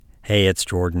Hey, it's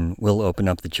Jordan. We'll open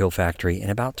up the Chill Factory in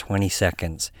about 20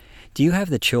 seconds. Do you have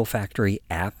the Chill Factory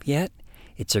app yet?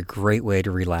 It's a great way to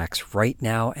relax right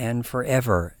now and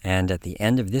forever. And at the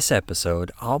end of this episode,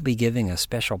 I'll be giving a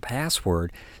special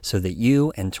password so that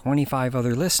you and 25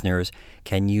 other listeners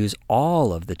can use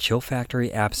all of the Chill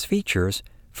Factory app's features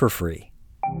for free.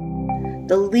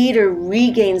 The leader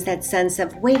regains that sense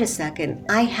of, wait a second,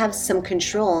 I have some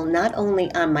control not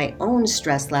only on my own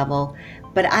stress level,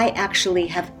 but I actually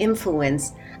have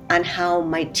influence on how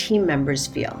my team members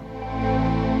feel.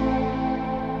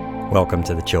 Welcome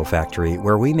to the Chill Factory,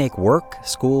 where we make work,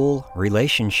 school,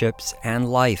 relationships, and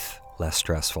life less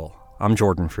stressful. I'm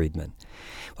Jordan Friedman.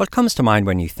 What comes to mind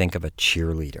when you think of a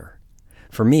cheerleader?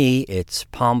 For me, it's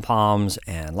pom-poms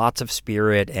and lots of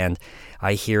spirit, and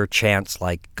I hear chants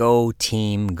like, "Go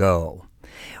team, go."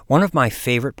 One of my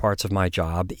favorite parts of my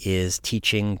job is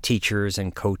teaching teachers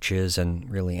and coaches and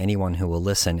really anyone who will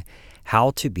listen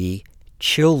how to be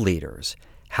chill leaders,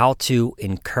 how to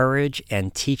encourage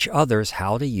and teach others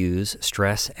how to use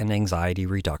stress and anxiety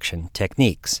reduction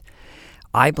techniques.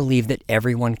 I believe that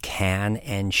everyone can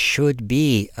and should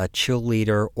be a chill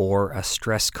leader or a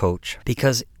stress coach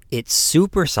because it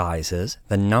supersizes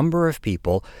the number of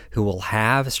people who will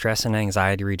have stress and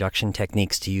anxiety reduction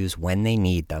techniques to use when they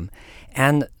need them.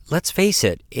 And let's face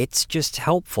it, it's just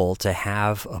helpful to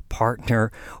have a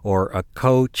partner or a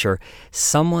coach or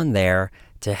someone there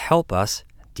to help us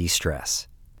de-stress.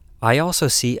 I also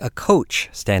see a coach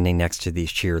standing next to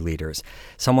these cheerleaders,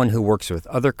 someone who works with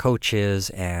other coaches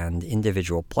and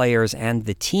individual players and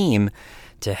the team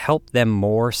to help them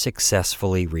more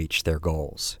successfully reach their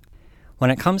goals. When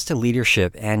it comes to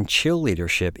leadership and chill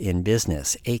leadership in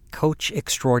business, a coach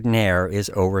extraordinaire is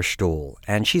Ora Stuhl,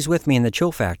 and she's with me in the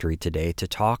Chill Factory today to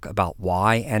talk about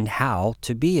why and how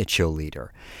to be a chill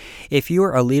leader. If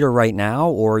you're a leader right now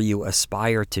or you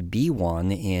aspire to be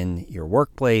one in your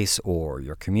workplace or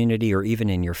your community or even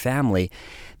in your family,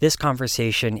 this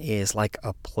conversation is like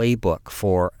a playbook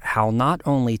for how not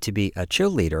only to be a chill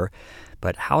leader,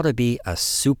 but how to be a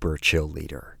super chill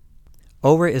leader.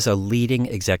 Ora is a leading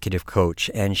executive coach,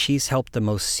 and she's helped the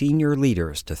most senior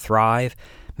leaders to thrive,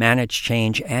 manage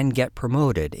change, and get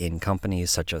promoted in companies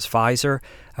such as Pfizer,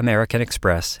 American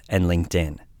Express, and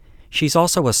LinkedIn. She's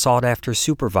also a sought-after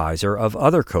supervisor of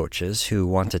other coaches who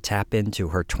want to tap into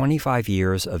her 25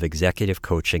 years of executive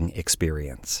coaching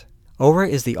experience. Ora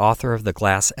is the author of The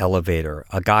Glass Elevator,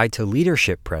 a guide to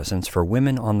leadership presence for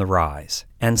women on the rise,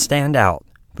 and Stand Out,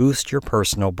 Boost Your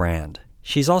Personal Brand.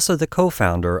 She's also the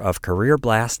co-founder of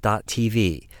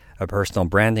CareerBlast.tv, a personal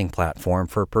branding platform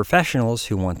for professionals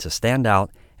who want to stand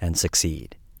out and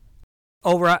succeed.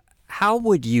 Ora, how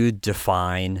would you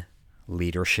define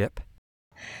leadership?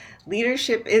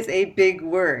 Leadership is a big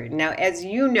word. Now, as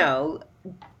you know,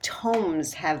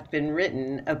 tomes have been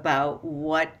written about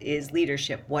what is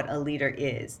leadership, what a leader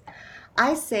is.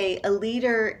 I say a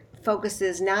leader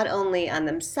focuses not only on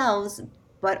themselves,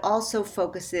 but also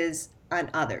focuses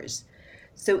on others.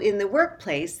 So in the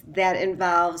workplace, that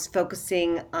involves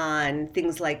focusing on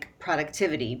things like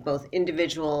productivity, both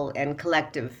individual and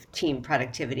collective team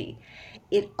productivity.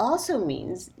 It also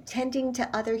means tending to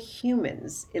other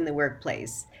humans in the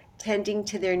workplace, tending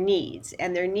to their needs.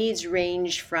 And their needs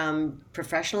range from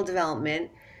professional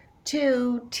development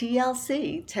to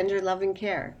TLC, tender loving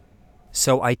care.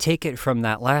 So I take it from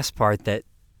that last part that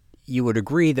you would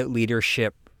agree that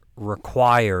leadership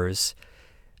requires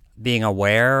being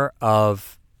aware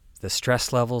of the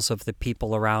stress levels of the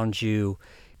people around you,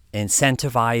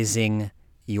 incentivizing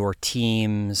your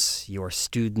teams, your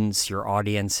students, your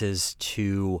audiences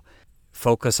to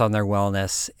focus on their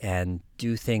wellness and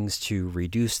do things to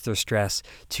reduce their stress,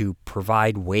 to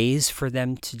provide ways for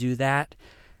them to do that.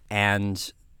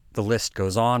 And the list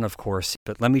goes on, of course,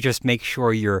 but let me just make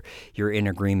sure you're in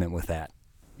agreement with that.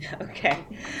 Okay.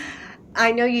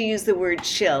 I know you use the word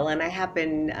chill, and I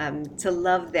happen to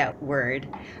love that word.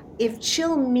 If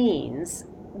chill means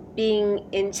being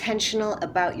intentional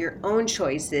about your own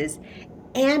choices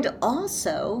and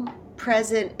also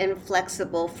present and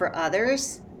flexible for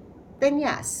others, then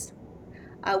yes.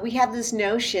 We have this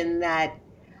notion that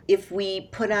if we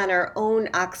put on our own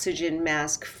oxygen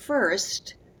mask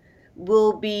first,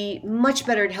 we'll be much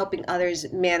better at helping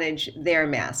others manage their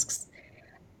masks.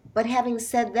 But having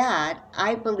said that,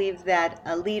 I believe that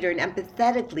a leader, an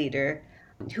empathetic leader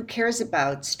who cares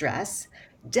about stress,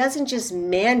 doesn't just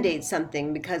mandate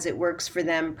something because it works for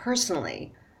them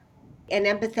personally. An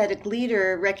empathetic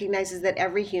leader recognizes that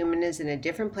every human is in a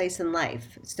different place in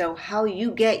life. So how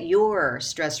you get your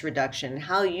stress reduction,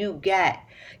 how you get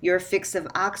your fix of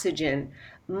oxygen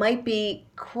might be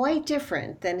quite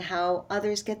different than how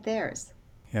others get theirs.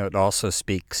 It also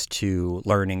speaks to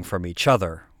learning from each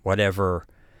other, whatever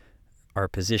our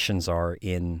positions are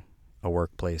in a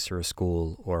workplace or a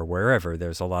school or wherever.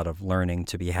 There's a lot of learning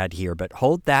to be had here. But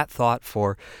hold that thought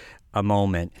for a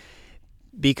moment,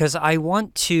 because I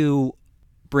want to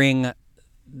bring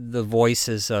the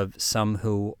voices of some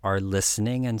who are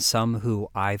listening and some who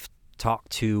I've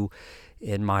talked to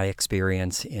in my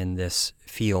experience in this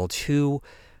field who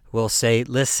will say,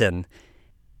 listen,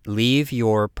 leave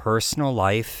your personal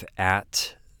life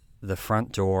at the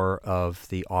front door of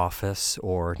the office,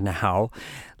 or now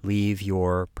leave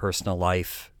your personal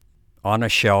life on a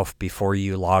shelf before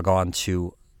you log on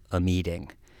to a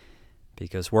meeting.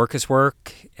 Because work is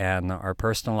work and our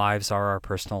personal lives are our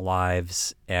personal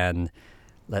lives, and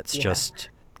let's just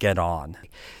get on.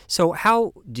 So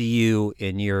how do you,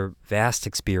 in your vast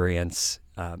experience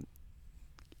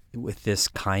with this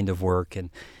kind of work and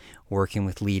working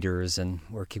with leaders and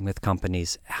working with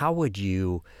companies, how would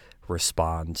you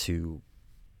respond to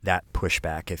that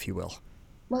pushback, if you will?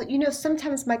 Well,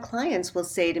 sometimes my clients will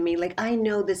say to me, like, I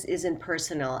know this isn't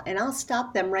personal. And I'll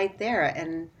stop them right there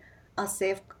and I'll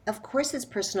say, of course it's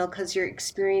personal because you're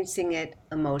experiencing it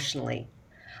emotionally.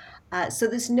 So,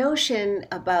 this notion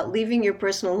about leaving your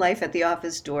personal life at the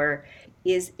office door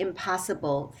is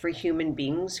impossible for human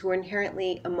beings who are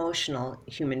inherently emotional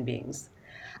human beings.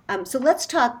 So let's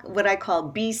talk what I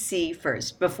call BC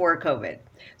first, before COVID.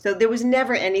 So there was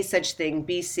never any such thing,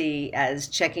 BC, as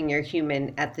checking your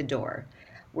human at the door.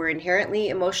 We're inherently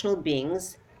emotional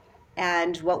beings,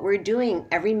 and what we're doing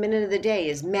every minute of the day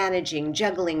is managing,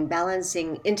 juggling,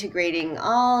 balancing, integrating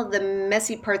all the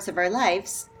messy parts of our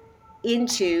lives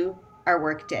into our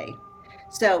workday.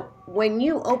 So when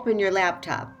you open your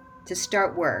laptop to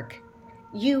start work,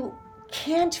 you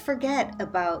can't forget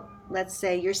about, let's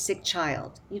say, your sick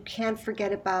child. You can't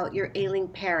forget about your ailing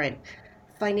parent,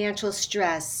 financial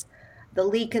stress, the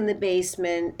leak in the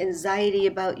basement, anxiety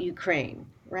about Ukraine,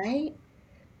 right?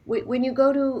 When you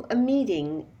go to a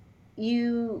meeting,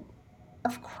 you,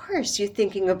 of course, you're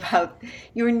thinking about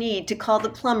your need to call the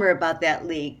plumber about that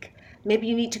leak. Maybe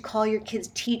you need to call your kid's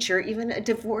teacher, even a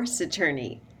divorce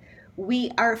attorney.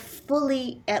 We are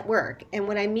fully at work. And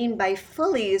what I mean by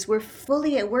fully is we're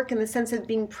fully at work in the sense of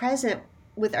being present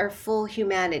with our full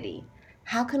humanity.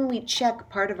 How can we check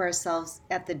part of ourselves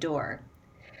at the door?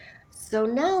 So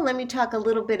now let me talk a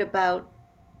little bit about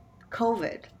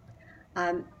COVID,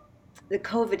 um, the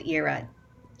COVID era.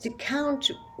 To count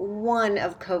one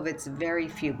of COVID's very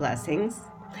few blessings,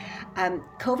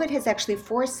 COVID has actually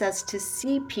forced us to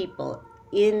see people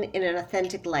in an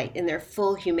authentic light, in their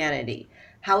full humanity.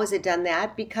 How has it done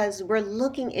that? Because we're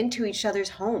looking into each other's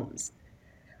homes.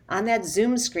 On that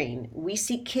Zoom screen, we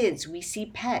see kids, we see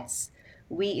pets,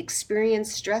 we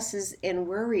experience stresses and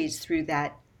worries through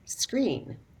that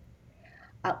screen.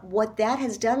 What that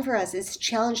has done for us is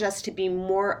challenged us to be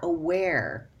more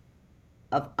aware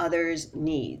of others'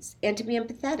 needs and to be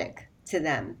empathetic to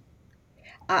them.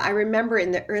 I remember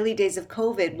in the early days of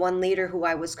COVID, one leader who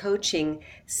I was coaching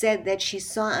said that she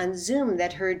saw on Zoom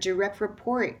that her direct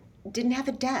report didn't have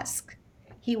a desk.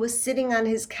 He was sitting on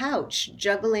his couch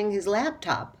juggling his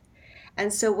laptop.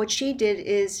 And so what she did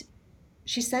is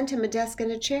she sent him a desk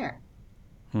and a chair.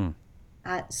 Hmm.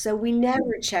 So we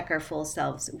never check our full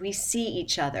selves. We see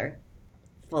each other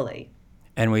fully.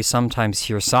 And we sometimes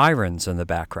hear sirens in the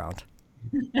background.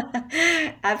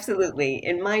 Absolutely.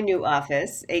 In my new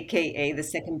office, aka the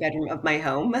second bedroom of my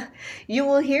home, you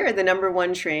will hear the number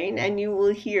one train and you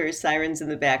will hear sirens in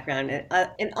the background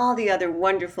and all the other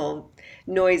wonderful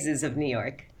noises of New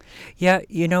York. Yeah,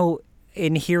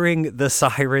 in hearing the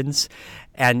sirens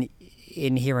and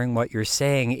in hearing what you're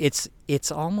saying,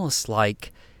 it's almost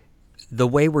like the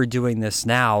way we're doing this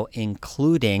now,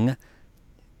 including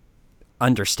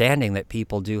understanding that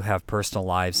people do have personal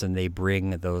lives and they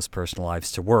bring those personal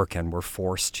lives to work, and we're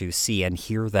forced to see and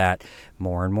hear that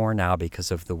more and more now because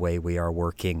of the way we are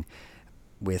working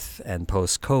with and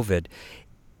post-COVID.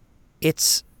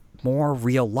 It's more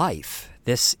real life.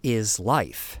 This is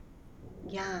life.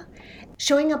 Yeah.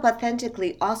 Showing up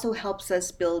authentically also helps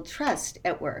us build trust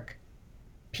at work.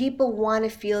 People want to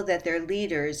feel that their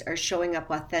leaders are showing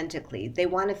up authentically. They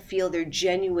want to feel their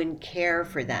genuine care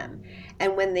for them.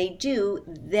 And when they do,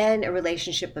 then a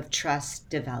relationship of trust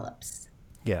develops.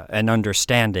 Yeah, an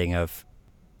understanding of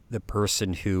the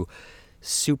person who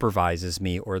supervises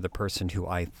me or the person who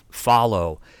I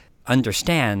follow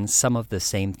understands some of the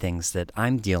same things that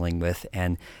I'm dealing with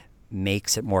and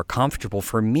makes it more comfortable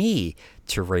for me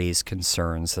to raise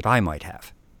concerns that I might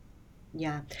have.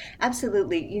 Yeah,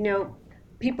 absolutely.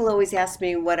 People always ask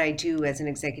me what I do as an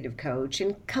executive coach,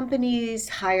 and companies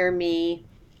hire me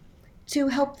to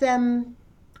help them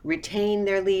retain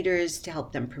their leaders, to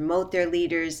help them promote their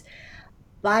leaders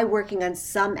by working on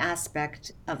some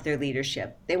aspect of their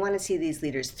leadership. They want to see these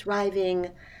leaders thriving.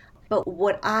 But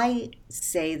what I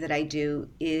say that I do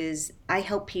is I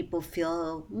help people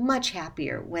feel much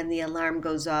happier when the alarm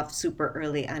goes off super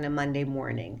early on a Monday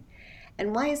morning.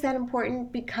 And why is that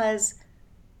important? Because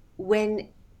when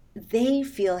they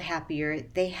feel happier,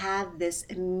 they have this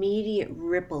immediate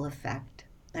ripple effect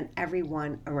on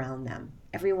everyone around them.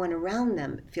 Everyone around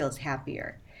them feels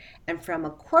happier. And from a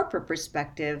corporate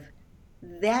perspective,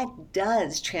 that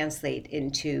does translate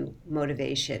into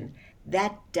motivation.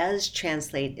 That does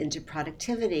translate into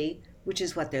productivity, which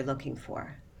is what they're looking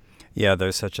for. Yeah,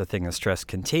 there's such a thing as stress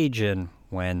contagion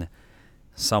when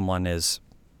someone is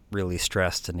really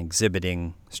stressed and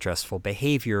exhibiting stressful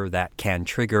behavior that can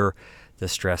trigger the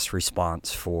stress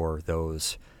response for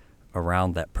those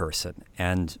around that person.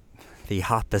 And the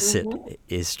opposite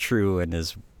is true and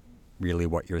is really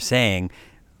what you're saying.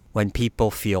 When people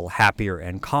feel happier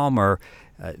and calmer,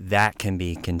 that can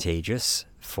be contagious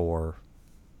for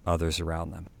others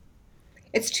around them.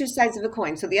 It's two sides of a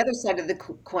coin. So the other side of the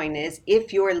coin is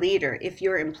if your leader, if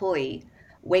your employee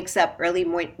wakes up early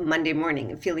Monday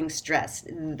morning feeling stressed,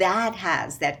 that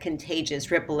has that contagious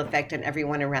ripple effect on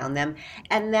everyone around them,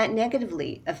 and that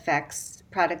negatively affects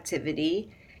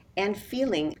productivity and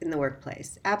feeling in the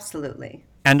workplace. Absolutely.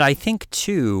 And I think,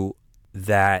 too,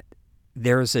 that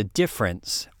there's a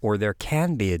difference, or there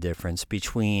can be a difference,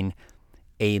 between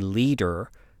a leader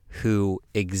who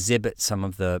exhibits some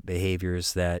of the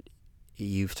behaviors that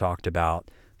you've talked about,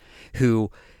 who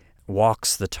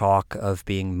walks the talk of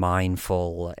being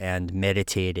mindful and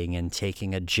meditating and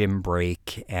taking a gym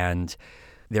break. And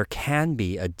there can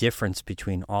be a difference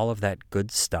between all of that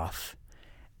good stuff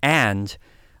and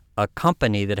a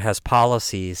company that has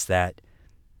policies that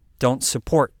don't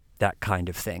support that kind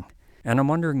of thing. And I'm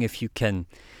wondering if you can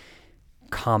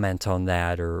comment on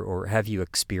that, or have you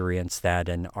experienced that,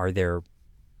 and are there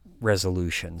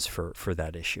resolutions for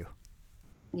that issue?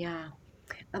 Yeah.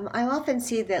 I often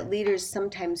see that leaders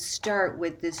sometimes start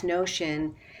with this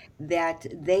notion that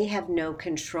they have no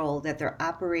control, that they're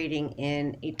operating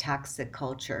in a toxic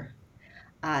culture.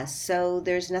 So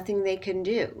there's nothing they can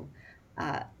do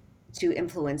uh, to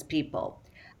influence people.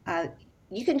 Uh,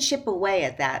 you can chip away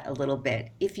at that a little bit.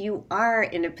 If you are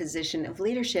in a position of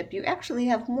leadership, you actually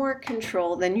have more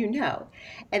control than you know.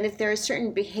 And if there are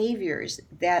certain behaviors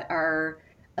that are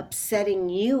upsetting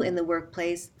you in the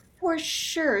workplace, for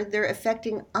sure they're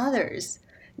affecting others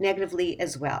negatively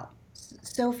as well.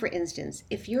 So, for instance,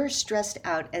 if you're stressed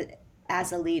out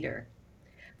as a leader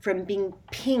from being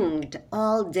pinged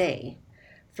all day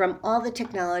from all the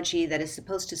technology that is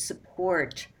supposed to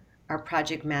support our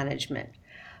project management,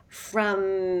 from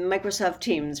Microsoft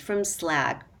Teams, from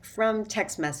Slack, from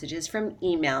text messages, from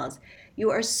emails. You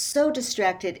are so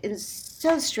distracted and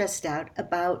so stressed out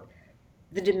about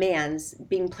the demands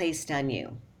being placed on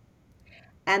you.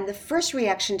 And the first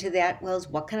reaction to that was,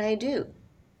 what can I do?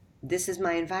 This is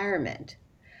my environment.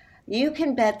 You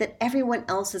can bet that everyone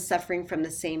else is suffering from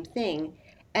the same thing.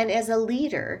 And as a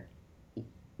leader,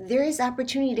 there is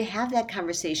opportunity to have that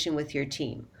conversation with your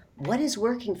team. What is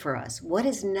working for us? What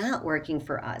is not working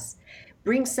for us?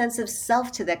 Bring sense of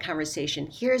self to that conversation.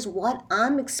 Here's what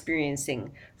I'm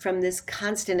experiencing from this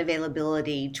constant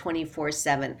availability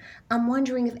 24/7. I'm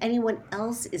wondering if anyone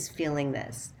else is feeling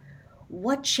this.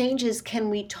 What changes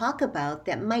can we talk about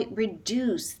that might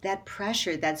reduce that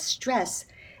pressure, that stress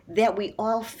that we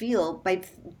all feel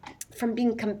from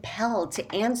being compelled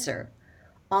to answer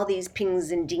all these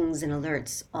pings and dings and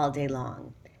alerts all day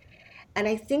long? And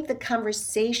I think the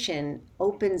conversation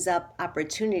opens up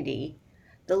opportunity.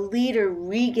 The leader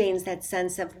regains that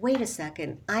sense of, wait a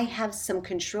second, I have some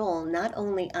control not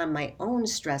only on my own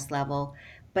stress level,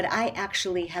 but I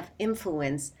actually have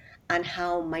influence on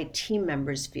how my team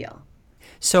members feel.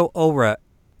 So, Ora,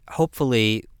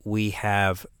 hopefully we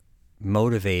have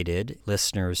motivated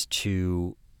listeners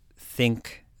to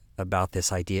think about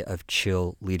this idea of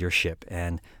chill leadership,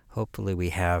 and hopefully we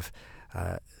have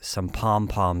some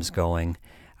pom-poms going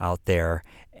out there,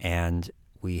 and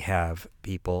we have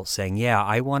people saying, yeah,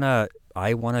 I want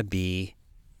to be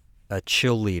a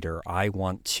chill leader. I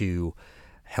want to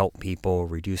help people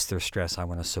reduce their stress. I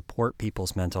want to support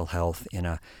people's mental health in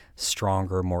a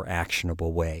stronger, more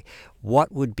actionable way.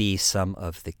 What would be some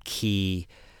of the key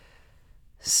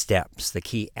steps, the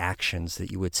key actions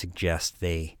that you would suggest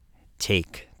they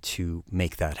take to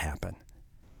make that happen?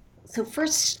 So,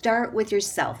 first, start with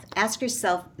yourself. Ask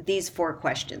yourself these 4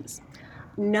 questions.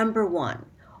 Number 1,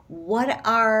 what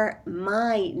are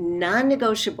my non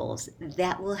negotiables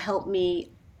that will help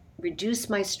me reduce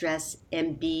my stress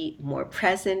and be more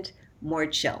present, more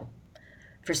chill.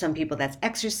 For some people, that's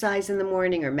exercise in the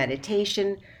morning or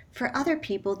meditation. For other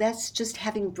people, that's just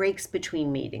having breaks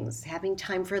between meetings, having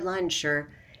time for lunch,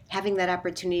 or having that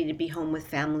opportunity to be home with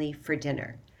family for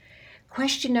dinner.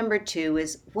 Question number 2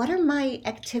 is, what are my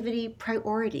activity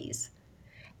priorities?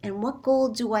 And what goal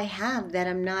do I have that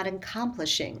I'm not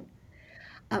accomplishing?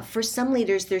 For some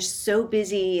leaders, they're so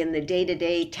busy in the day to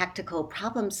day tactical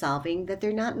problem solving that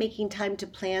they're not making time to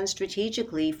plan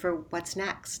strategically for what's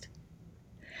next.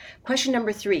 Question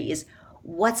number 3 is,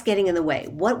 what's getting in the way?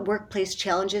 What workplace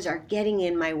challenges are getting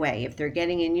in my way? If they're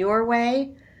getting in your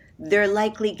way, they're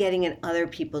likely getting in other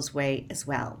people's way as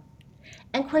well.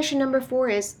 And question number 4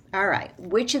 is, all right,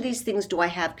 which of these things do I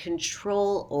have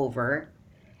control over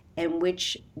and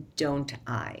which don't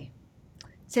I?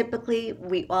 Typically,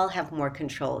 we all have more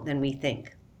control than we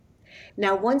think.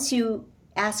 Now, once you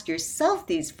ask yourself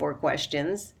these 4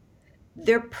 questions,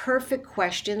 they're perfect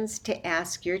questions to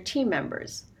ask your team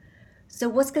members. So,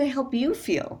 what's going to help you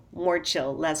feel more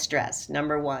chill, less stressed?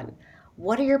 Number 1,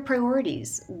 what are your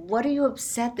priorities? What are you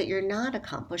upset that you're not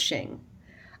accomplishing?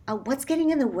 What's getting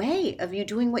in the way of you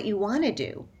doing what you want to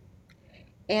do?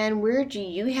 And where do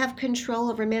you have control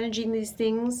over managing these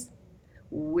things?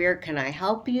 Where can I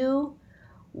help you?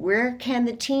 Where can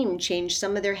the team change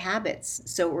some of their habits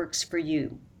so it works for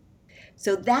you?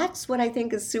 So that's what I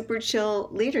think is super chill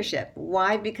leadership.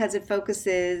 Why? Because it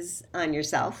focuses on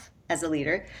yourself as a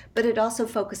leader, but it also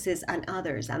focuses on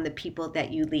others, on the people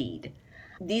that you lead.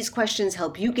 These questions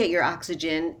help you get your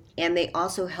oxygen, and they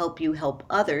also help you help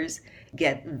others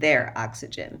get their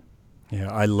oxygen. Yeah,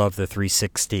 I love the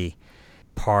 360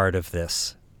 part of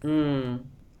this. Mm.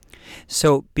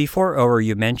 So before, Ora,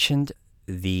 you mentioned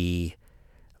the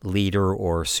leader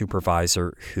or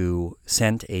supervisor who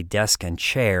sent a desk and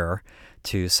chair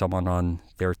to someone on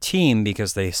their team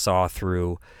because they saw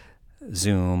through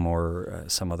Zoom or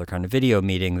some other kind of video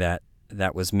meeting that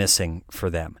was missing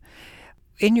for them.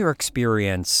 In your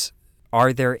experience,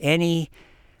 are there any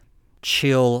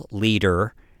chill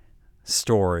leader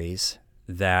stories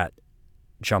that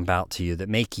jump out to you that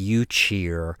make you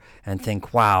cheer and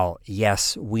think, wow,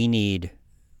 yes, we need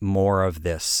more of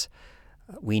this?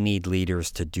 We need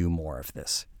leaders to do more of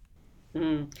this.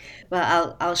 Mm.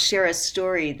 Well, I'll share a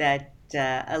story that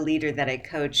a leader that I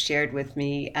coach shared with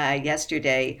me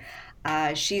yesterday.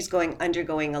 She's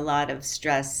undergoing a lot of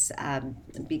stress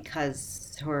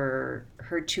because her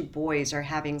 2 boys are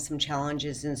having some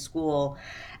challenges in school,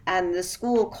 and the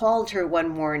school called her one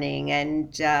morning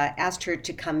and asked her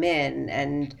to come in,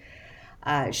 and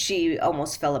she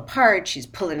almost fell apart. She's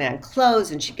pulling on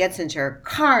clothes, and she gets into her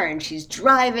car and she's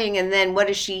driving, and then what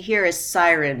does she hear? A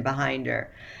siren behind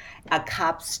her. A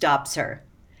cop stops her,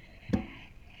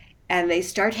 and they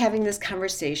start having this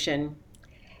conversation,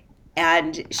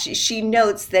 and she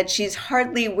notes that she's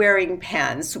hardly wearing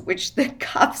pants, which the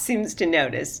cop seems to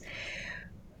notice.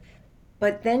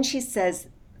 But then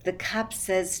the cop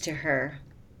says to her,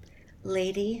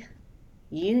 "Lady,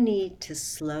 you need to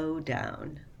slow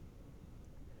down."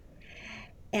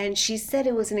 And she said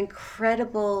it was an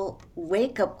incredible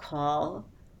wake-up call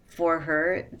for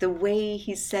her, the way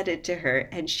he said it to her,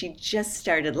 and she just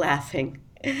started laughing.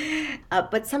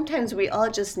 But sometimes we all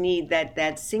just need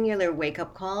that singular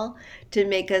wake-up call to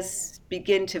make us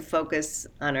begin to focus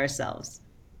on ourselves.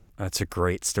 That's a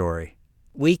great story.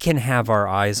 We can have our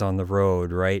eyes on the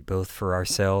road, right? Both for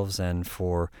ourselves and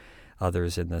for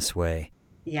others in this way.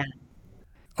 Yeah.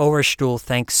 Ora Stuhl,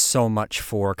 thanks so much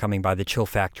for coming by the Chill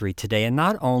Factory today and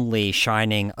not only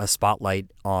shining a spotlight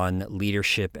on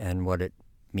leadership and what it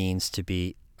means to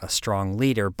be a strong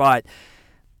leader, but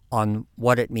on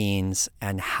what it means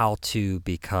and how to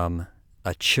become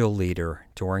a chill leader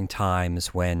during times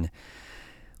when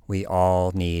we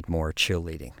all need more chill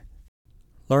leading.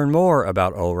 Learn more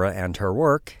about Ora and her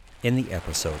work in the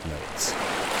episode notes.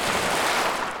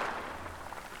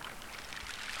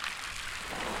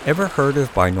 Ever heard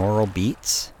of binaural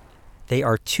beats? They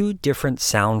are 2 different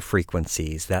sound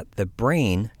frequencies that the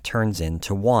brain turns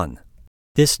into one.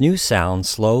 This new sound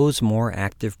slows more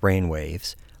active brain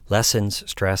waves, lessens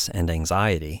stress and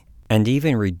anxiety, and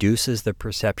even reduces the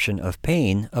perception of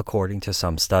pain according to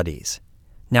some studies.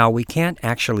 Now, we can't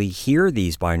actually hear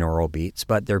these binaural beats,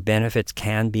 but their benefits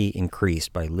can be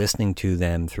increased by listening to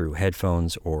them through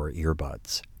headphones or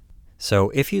earbuds. So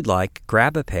if you'd like,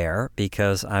 grab a pair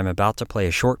because I'm about to play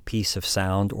a short piece of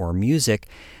sound or music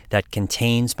that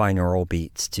contains binaural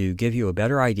beats to give you a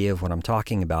better idea of what I'm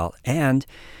talking about and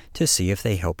to see if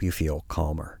they help you feel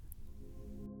calmer.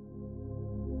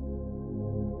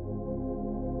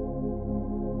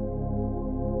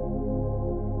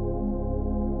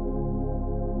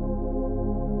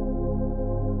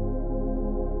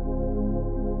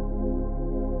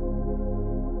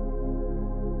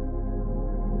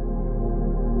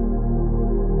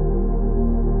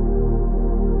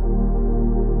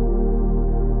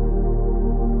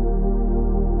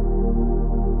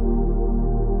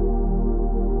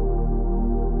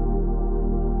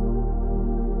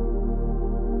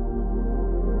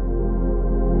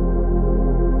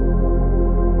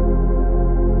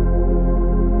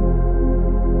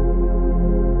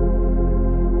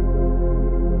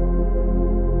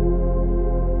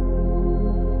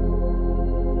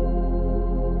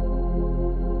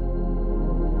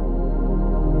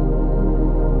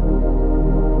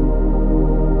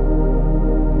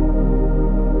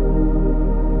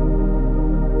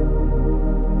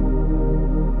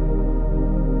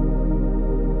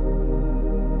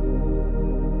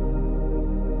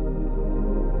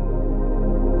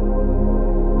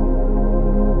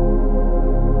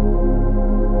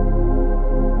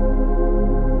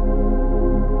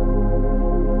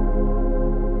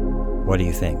 What do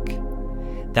you think?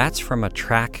 That's from a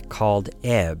track called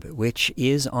Ebb, which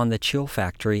is on the Chill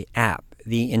Factory app.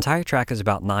 The entire track is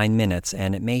about 9 minutes,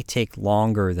 and it may take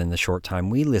longer than the short time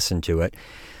we listen to it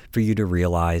for you to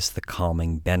realize the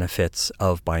calming benefits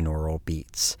of binaural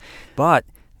beats. But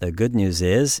the good news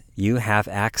is you have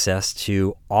access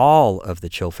to all of the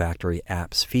Chill Factory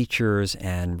app's features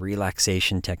and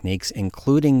relaxation techniques,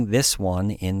 including this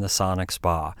one in the Sonic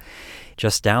Spa.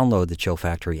 Just download the Chill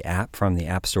Factory app from the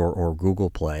App Store or Google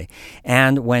Play,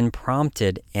 and when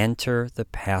prompted, enter the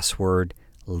password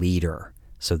LEADER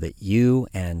so that you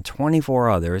and 24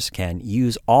 others can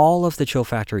use all of the Chill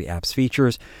Factory app's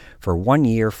features for 1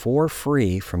 year for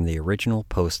free from the original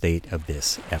post date of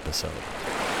this episode.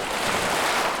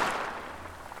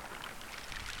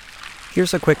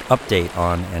 Here's a quick update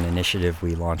on an initiative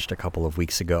we launched a couple of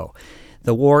weeks ago.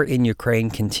 The war in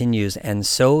Ukraine continues, and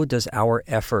so does our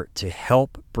effort to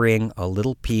help bring a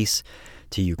little peace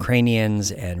to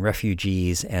Ukrainians and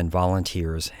refugees and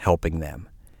volunteers helping them.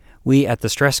 We at The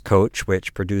Stress Coach,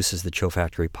 which produces the Chill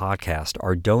Factory podcast,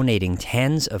 are donating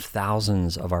tens of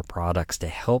thousands of our products to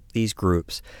help these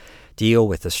groups deal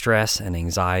with the stress and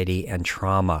anxiety and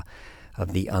trauma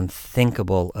of the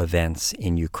unthinkable events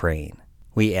in Ukraine.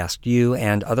 We asked you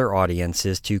and other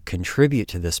audiences to contribute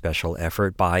to this special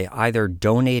effort by either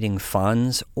donating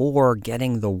funds or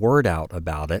getting the word out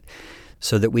about it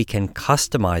so that we can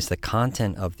customize the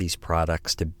content of these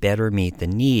products to better meet the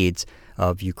needs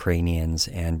of Ukrainians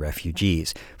and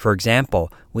refugees. For example,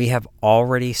 we have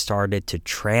already started to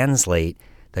translate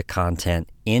the content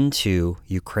into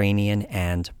Ukrainian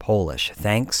and Polish,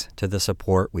 thanks to the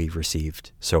support we've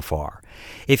received so far.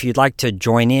 If you'd like to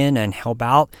join in and help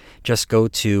out, just go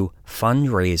to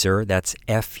Fundraiser, that's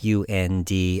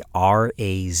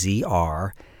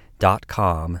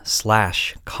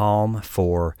fundrazr.com/calm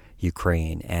for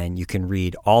Ukraine, and you can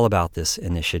read all about this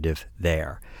initiative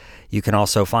there. You can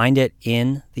also find it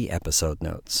in the episode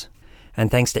notes. And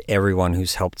thanks to everyone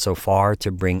who's helped so far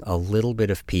to bring a little bit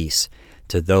of peace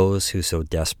to those who so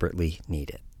desperately need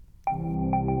it.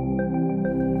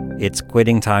 It's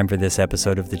quitting time for this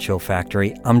episode of The Chill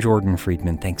Factory. I'm Jordan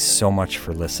Friedman. Thanks so much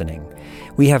for listening.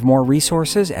 We have more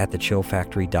resources at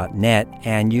thechillfactory.net,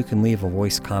 and you can leave a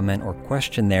voice comment or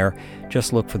question there.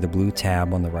 Just look for the blue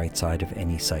tab on the right side of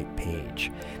any site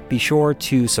page. Be sure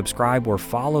to subscribe or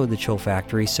follow The Chill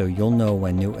Factory so you'll know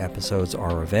when new episodes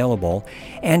are available.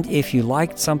 And if you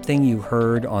liked something you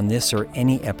heard on this or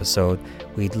any episode,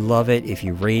 we'd love it if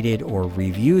you rated or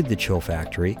reviewed The Chill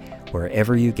Factory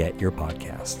wherever you get your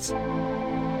podcasts.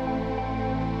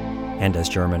 And as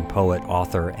German poet,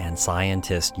 author, and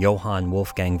scientist Johann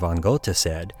Wolfgang von Goethe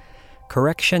said,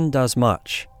 "Correction does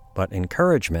much, but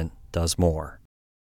encouragement does more."